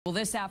Well,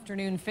 this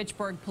afternoon,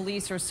 Fitchburg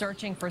police are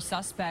searching for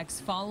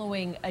suspects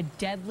following a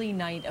deadly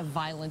night of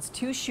violence.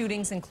 2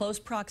 shootings in close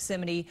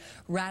proximity,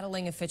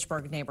 rattling a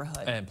Fitchburg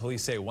neighborhood. And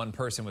police say one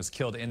person was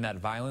killed in that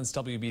violence.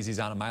 WBZ's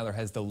Meiler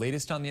has the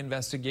latest on the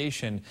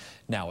investigation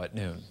now at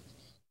noon.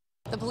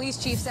 The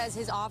police chief says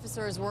his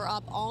officers were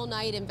up all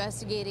night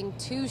investigating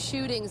 2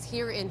 shootings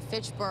here in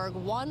Fitchburg,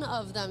 one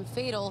of them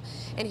fatal.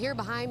 And here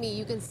behind me,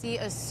 you can see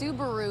a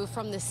Subaru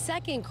from the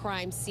second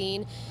crime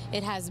scene.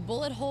 It has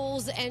bullet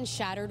holes and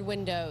shattered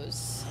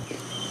windows.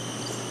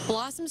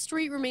 Blossom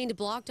Street remained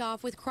blocked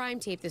off with crime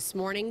tape this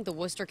morning. The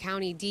Worcester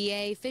County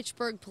DA,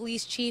 Fitchburg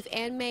police chief,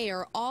 and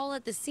mayor all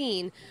at the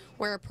scene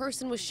where a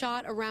person was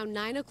shot around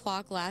 9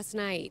 o'clock last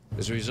night.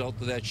 As a result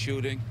of that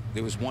shooting,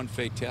 there was 1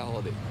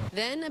 fatality.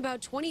 Then,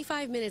 about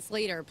 25 minutes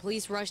later,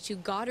 police rushed to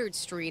Goddard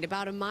Street,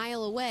 about a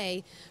mile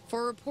away,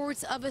 for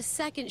reports of a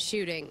second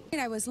shooting.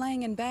 I was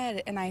laying in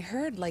bed and I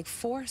heard like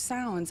 4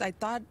 sounds.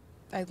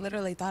 I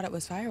literally thought it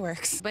was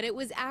fireworks. But it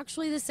was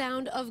actually the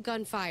sound of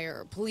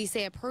gunfire. Police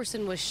say a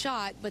person was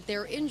shot, but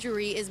their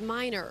injury is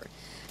minor.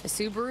 A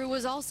Subaru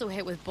was also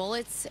hit with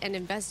bullets, and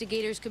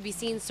investigators could be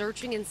seen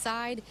searching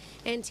inside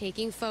and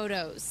taking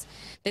photos.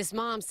 This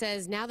mom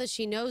says now that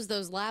she knows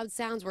those loud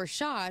sounds were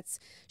shots,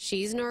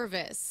 she's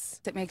nervous.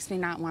 It makes me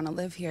not want to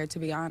live here, to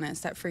be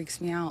honest. That freaks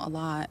me out a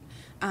lot,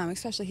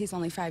 especially he's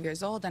only 5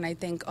 years old, and I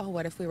think, oh,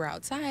 what if we were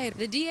outside?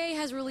 The DA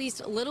has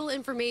released little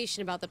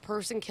information about the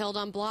person killed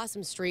on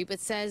Blossom Street, but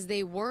says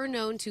they were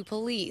known to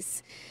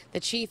police.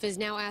 The chief is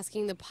now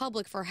asking the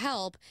public for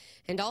help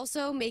and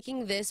also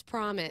making this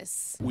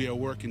promise. We are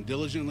working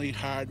diligently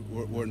hard.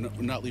 We're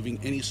not leaving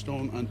any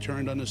stone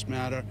unturned on this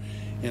matter,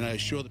 and I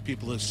assure the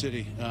people of the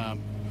city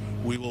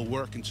we will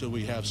work until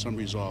we have some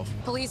resolve.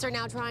 Police are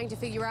now trying to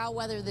figure out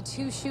whether the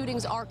 2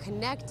 shootings are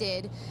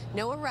connected.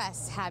 No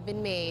arrests have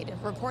been made.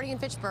 Reporting in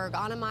Fitchburg,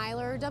 Anna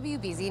Meiler,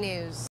 WBZ News.